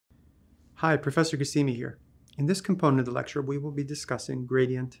Hi, Professor Ghassemi here. In this component of the lecture, we will be discussing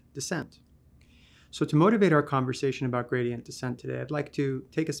gradient descent. So to motivate our conversation about gradient descent today, I'd like to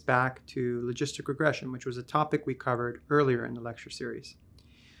take us back to logistic regression, which was a topic we covered earlier in the lecture series.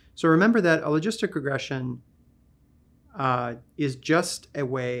 So remember that a logistic regression is just a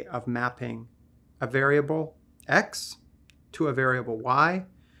way of mapping a variable x to a variable y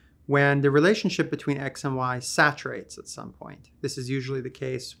when the relationship between x and y saturates at some point. This is usually the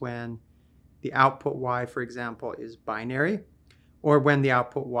case when the output y, for example, is binary, or when the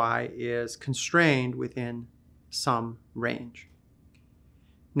output y is constrained within some range.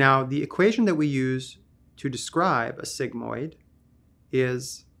 Now, the equation that we use to describe a sigmoid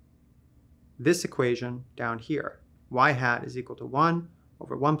is this equation down here. Y hat is equal to 1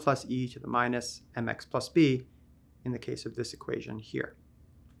 over 1 plus e to the minus mx plus b in the case of this equation here.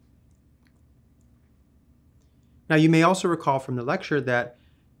 Now, you may also recall from the lecture that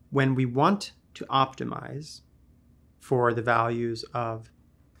when we want to optimize for the values of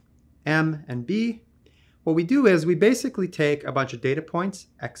m and b, what we do is we basically take a bunch of data points,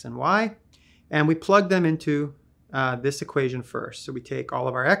 x and y, and we plug them into this equation first. So we take all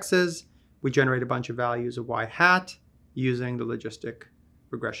of our x's, we generate a bunch of values of y hat using the logistic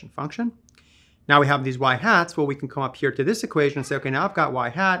regression function. Now we have these y hats. Well, we can come up here to this equation and say, okay, now I've got y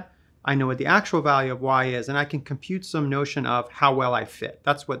hat. I know what the actual value of y is, and I can compute some notion of how well I fit.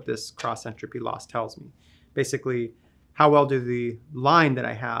 That's what this cross entropy loss tells me. Basically, how well do the line that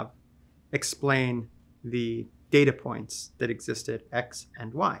I have explain the data points that existed x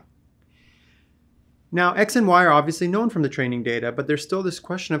and y. Now, x and y are obviously known from the training data, but there's still this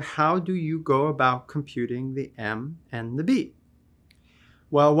question of how do you go about computing the m and the b?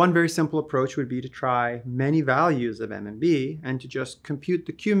 Well, one very simple approach would be to try many values of m and b and to just compute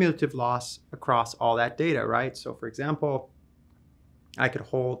the cumulative loss across all that data, right? So for example, I could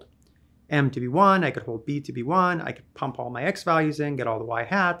hold m to be 1, I could hold b to be 1, I could pump all my x values in, get all the y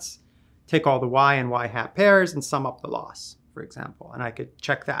hats, take all the y and y hat pairs and sum up the loss, for example. And I could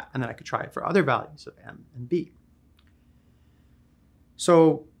check that, and then I could try it for other values of m and b.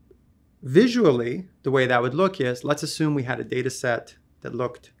 So visually, the way that would look is, let's assume we had a data set that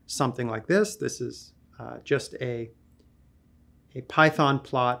looked something like this. This is just a Python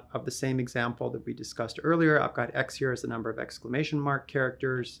plot of the same example that we discussed earlier. I've got x here as the number of exclamation mark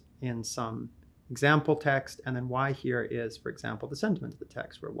characters in some example text, and then y here is, for example, the sentiment of the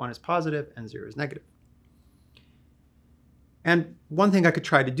text, where 1 is positive and 0 is negative. And one thing I could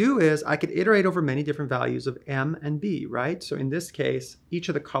try to do is I could iterate over many different values of m and b, right? So in this case, each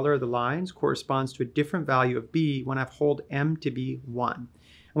of the color of the lines corresponds to a different value of b when I've hold m to be 1. And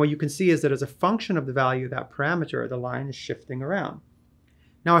what you can see is that as a function of the value of that parameter, the line is shifting around.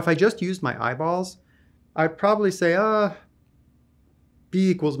 Now, if I just used my eyeballs, I'd probably say,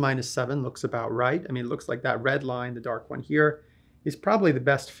 b equals -7 looks about right. I mean, it looks like that red line, the dark one here, is probably the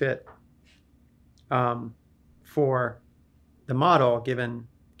best fit for the model given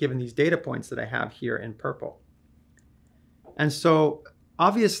these data points that I have here in purple. And so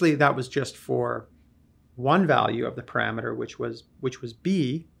obviously that was just for one value of the parameter, which was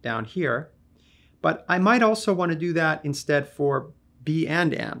b down here. But I might also want to do that instead for b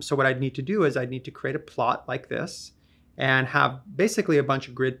and m. So what I'd need to do is I'd need to create a plot like this and have basically a bunch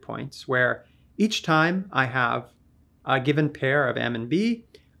of grid points where each time I have a given pair of m and b,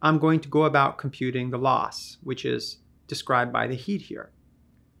 I'm going to go about computing the loss, which is described by the heat here.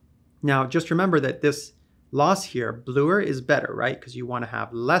 Now, just remember that this loss here, bluer is better, right? Because you want to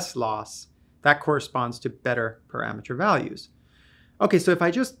have less loss. That corresponds to better parameter values. Okay, so if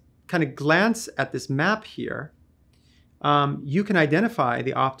I just kind of glance at this map here, you can identify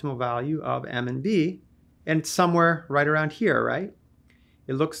the optimal value of m and b, and it's somewhere right around here, right?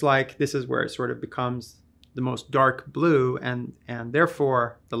 It looks like this is where it sort of becomes the most dark blue, and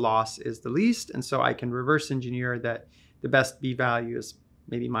therefore the loss is the least. And so I can reverse engineer that the best b value is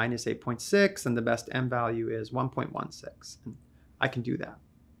maybe -8.6 and the best m value is 1.16. And I can do that.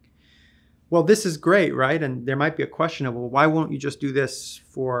 Well, this is great, right? And there might be a question of, well, why won't you just do this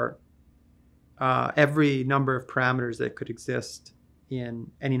for every number of parameters that could exist in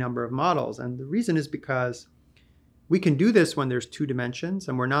any number of models? And the reason is because we can do this when there's 2 dimensions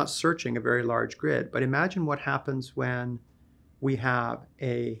and we're not searching a very large grid. But imagine what happens when we have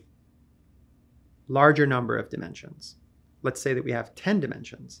a larger number of dimensions. Let's say that we have 10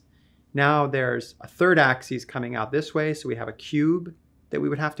 dimensions. Now there's a third axis coming out this way, so we have a cube that we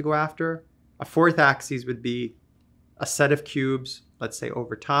would have to go after. A fourth axis would be a set of cubes, let's say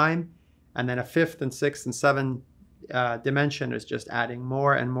over time. And then a fifth and sixth and seventh dimension is just adding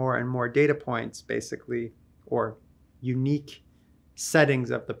more and more and more data points, basically, or unique settings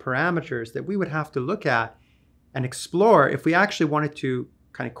of the parameters that we would have to look at and explore if we actually wanted to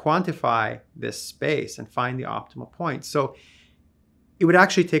kind of quantify this space and find the optimal point. So it would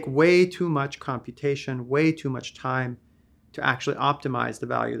actually take way too much computation, way too much time to actually optimize the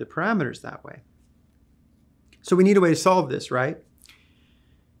value of the parameters that way. So we need a way to solve this, right?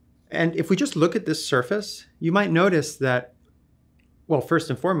 And if we just look at this surface, you might notice that, well, first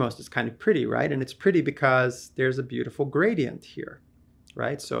and foremost, it's kind of pretty, right? And it's pretty because there's a beautiful gradient here,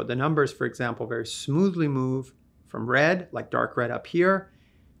 right? So the numbers, for example, very smoothly move from red, like dark red up here.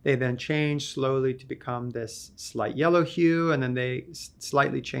 They then change slowly to become this slight yellow hue, and then they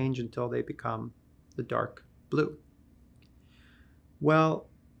slightly change until they become the dark blue. Well,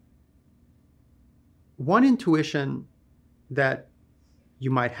 one intuition that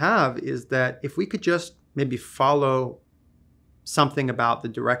you might have is that if we could just maybe follow something about the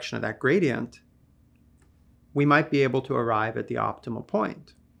direction of that gradient, we might be able to arrive at the optimal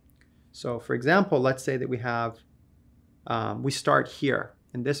point. So for example, let's say that we have, we start here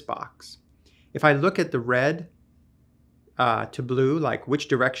in this box. If I look at the red to blue, like which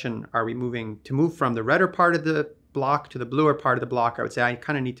direction are we moving? To move from the redder part of the block to the bluer part of the block, I would say I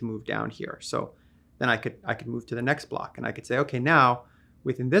kind of need to move down here. So then I could move to the next block, and I could say, okay, now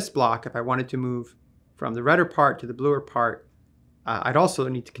within this block, if I wanted to move from the redder part to the bluer part, I'd also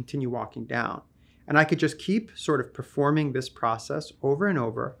need to continue walking down. And I could just keep sort of performing this process over and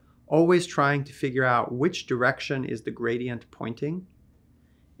over, always trying to figure out which direction is the gradient pointing.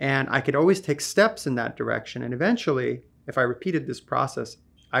 And I could always take steps in that direction. And eventually, if I repeated this process,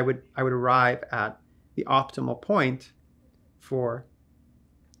 I would arrive at the optimal point for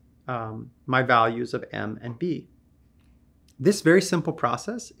my values of m and b. This very simple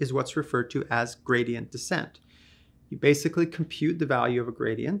process is what's referred to as gradient descent. You basically compute the value of a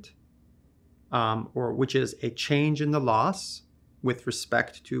gradient, or which is a change in the loss with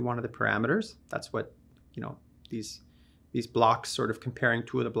respect to one of the parameters. That's what, these blocks sort of comparing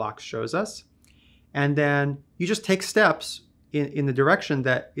two of the blocks shows us. And then you just take steps in the direction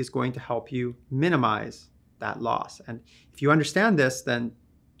that is going to help you minimize that loss. And if you understand this, then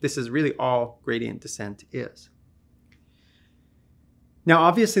this is really all gradient descent is. Now,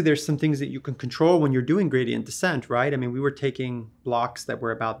 obviously, there's some things that you can control when you're doing gradient descent, right? I mean, we were taking blocks that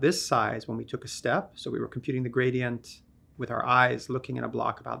were about this size when we took a step. So we were computing the gradient with our eyes looking at a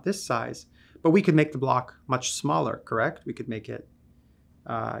block about this size. But we could make the block much smaller, correct? We could make it,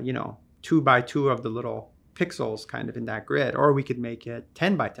 2 by 2 of the little pixels kind of in that grid. Or we could make it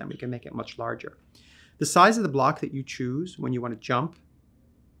 10 by 10. We can make it much larger. The size of the block that you choose when you want to jump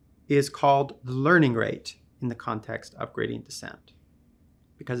is called the learning rate in the context of gradient descent,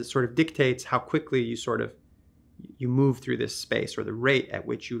 because it sort of dictates how quickly you move through this space, or the rate at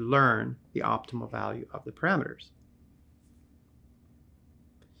which you learn the optimal value of the parameters.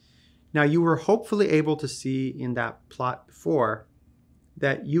 Now, you were hopefully able to see in that plot before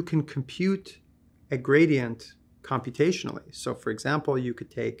that you can compute a gradient computationally. So for example, you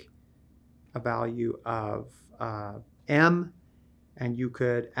could take a value of m, and you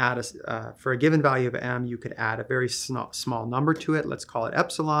could add, for a given value of m, you could add a very small number to it. Let's call it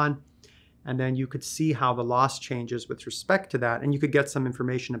epsilon. And then you could see how the loss changes with respect to that. And you could get some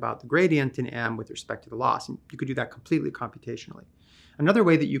information about the gradient in m with respect to the loss. And you could do that completely computationally. Another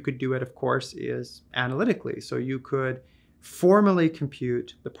way that you could do it, of course, is analytically. So you could formally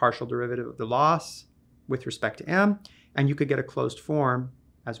compute the partial derivative of the loss with respect to m. And you could get a closed form,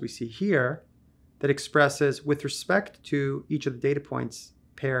 as we see here, that expresses, with respect to each of the data points,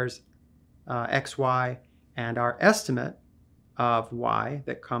 pairs x, y, and our estimate of y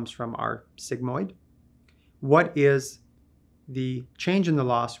that comes from our sigmoid, what is the change in the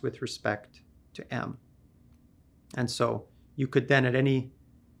loss with respect to m. And so you could then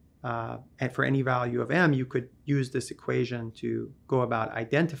and for any value of m, you could use this equation to go about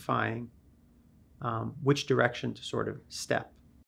identifying which direction to sort of step.